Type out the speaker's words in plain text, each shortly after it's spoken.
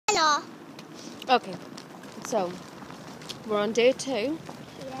Okay, so we're on day 2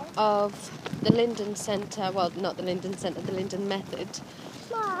 of the Linden Centre, well, not the Linden Centre, the Linden Method.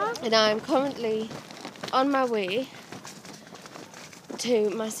 Mom. And I'm currently on my way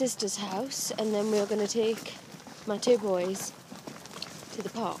to my sister's house, and then we're going to take my 2 boys to the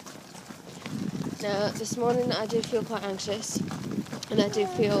park. Now, this morning I did feel quite anxious, and I do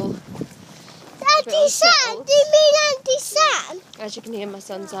feel a bit unsettled. Do you mean Auntie Sam? As you can hear, my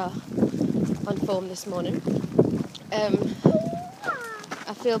sons are on form this morning.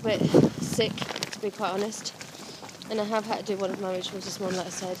 I feel a bit sick, to be quite honest, and I have had to do one of my rituals this morning, like I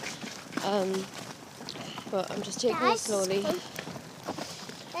said. But I'm just taking it slowly.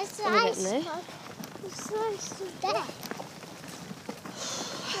 That's And we're getting there. It's nice to there.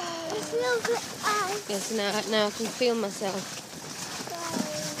 It's a little bit ice. Yes, now I can feel myself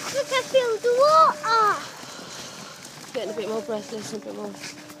Look, I feel the water. getting a bit more breathless and a bit more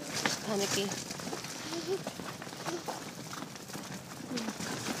panicky.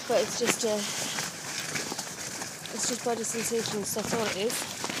 But it's just body sensations, that's all it is.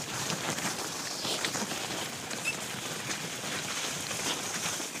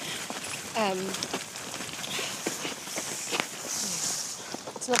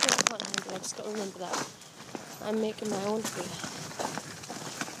 It's nothing I can't handle, I've just got to remember that. I'm making my own food.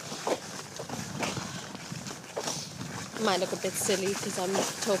 It might look a bit silly because I'm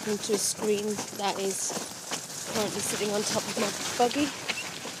talking to a screen that is currently sitting on top of my buggy.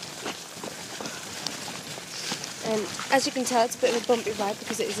 And as you can tell, it's a bit of a bumpy ride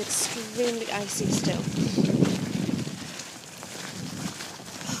because it is extremely icy still.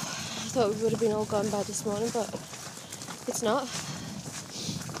 I thought we would have been all gone by this morning, but it's not.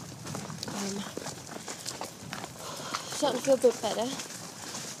 Starting to feel a bit better,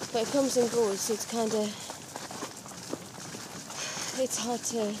 but it comes and goes, so it's hard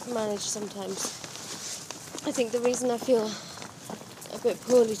to manage sometimes. I think the reason I feel a bit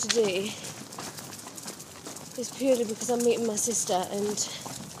poorly today is purely because I'm meeting my sister, and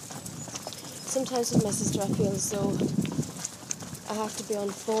sometimes with my sister I feel as though I have to be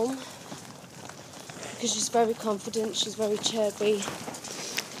on form because she's very confident, she's very chirpy,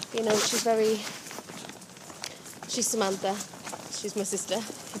 you know, she's Samantha, she's my sister.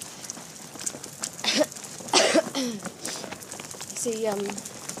 See,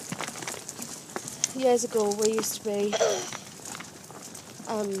 years ago we used to be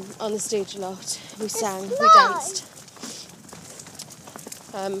on the stage a lot. We sang, we danced.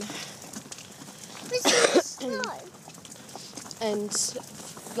 And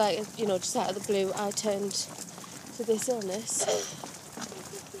like, you know, just out of the blue, I turned to this illness.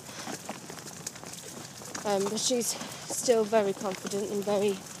 But she's still very confident and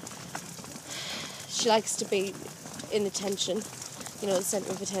she likes to be in attention, you know, the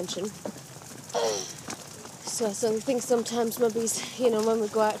centre of attention. So I think sometimes maybe, you know, when we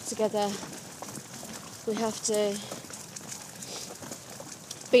go out together, we have to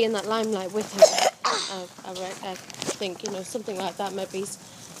be in that limelight with her. I think, you know, something like that maybe.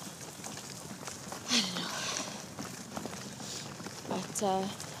 I don't know.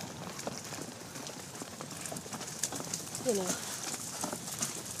 But, you know,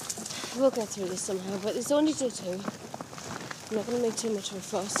 we'll get through this somehow. But it's only day 2. I'm not going to make too much of a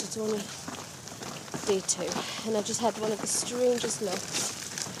fuss. It's only day 2. And I've just had one of the strangest looks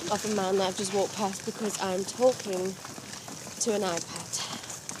of a man that I've just walked past because I'm talking to an iPad.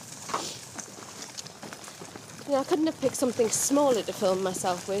 You know, I couldn't have picked something smaller to film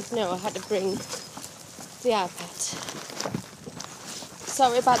myself with. No, I had to bring the iPad.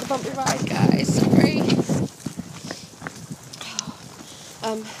 Sorry about the bumpy ride, guys. Sorry.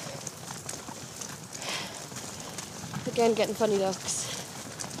 Again, getting funny looks.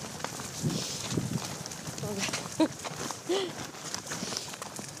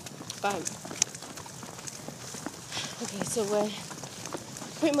 Bang. Okay, so we're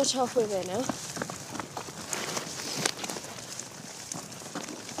pretty much halfway there now.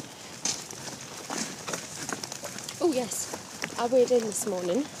 Oh yes, I weighed in this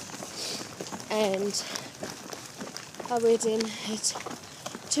morning, and I weighed in at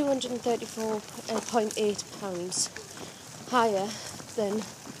 234.8 pounds, higher than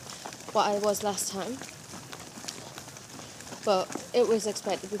what I was last time. But it was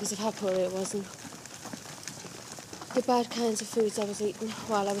expected because of how poorly it was and the bad kinds of foods I was eating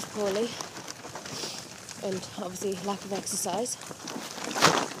while I was poorly, and obviously lack of exercise.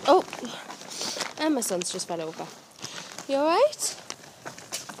 Oh, and my son's just fell over. You alright?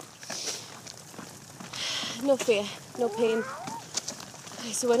 No fear, no pain.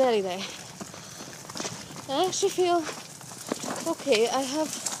 Okay, so we're nearly there. I actually feel okay. I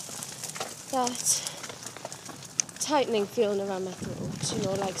have that tightening feeling around my throat, you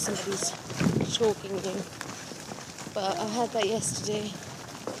know, like somebody's choking you. But I had that yesterday.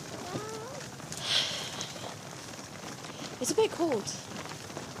 It's a bit cold.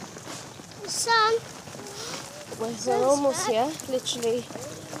 Sun. We're almost here, literally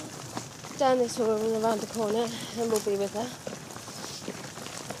down this road and around the corner, and we'll be with her.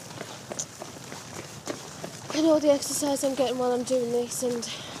 And all the exercise I'm getting while I'm doing this, and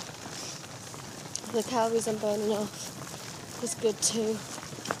the calories I'm burning off is good too.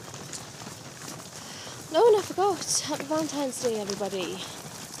 No, and I forgot. Happy Valentine's Day, everybody.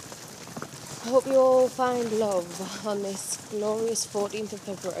 I hope you all find love on this glorious 14th of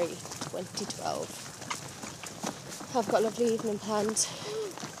February 2012. I've got a lovely evening planned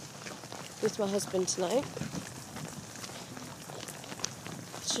with my husband tonight.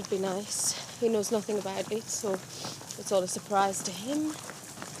 Should be nice. He knows nothing about it, so it's all a surprise to him.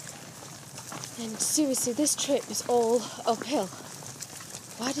 And seriously, this trip is all uphill.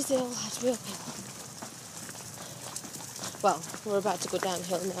 Why does it all have to be uphill? Well, we're about to go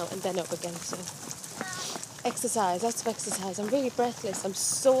downhill now and then up again, so exercise, lots of exercise. I'm really breathless. I'm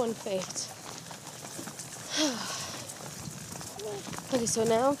so unfit. Okay, so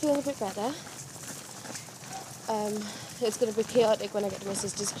now I'm feeling a bit better. It's going to be chaotic when I get to my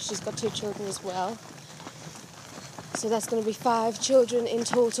sister's because she's got 2 children as well. So that's going to be 5 children in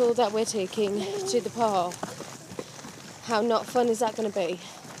total that we're taking to the park. How not fun is that going to be?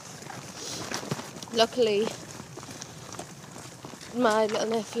 Luckily, my little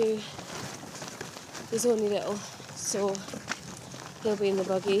nephew is only little, so he'll be in the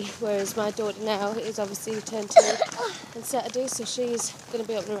buggy, whereas my daughter now is obviously turned 2 on Saturday, so she's going to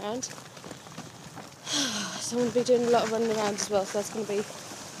be up and around. So I'm going to be doing a lot of running around as well, so that's going to be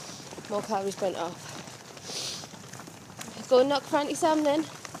more calories burnt off. Go and knock for Auntie Sam then.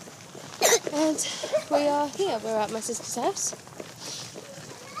 And we are here, we're at my sister's house.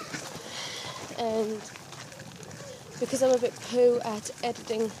 And because I'm a bit poo at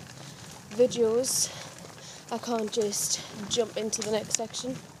editing videos, I can't just jump into the next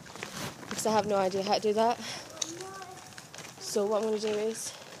section because I have no idea how to do that. So what I'm going to do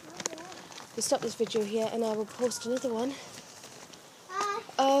is stop this video here and I will post another one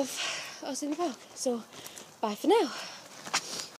of us in the park. So bye for now.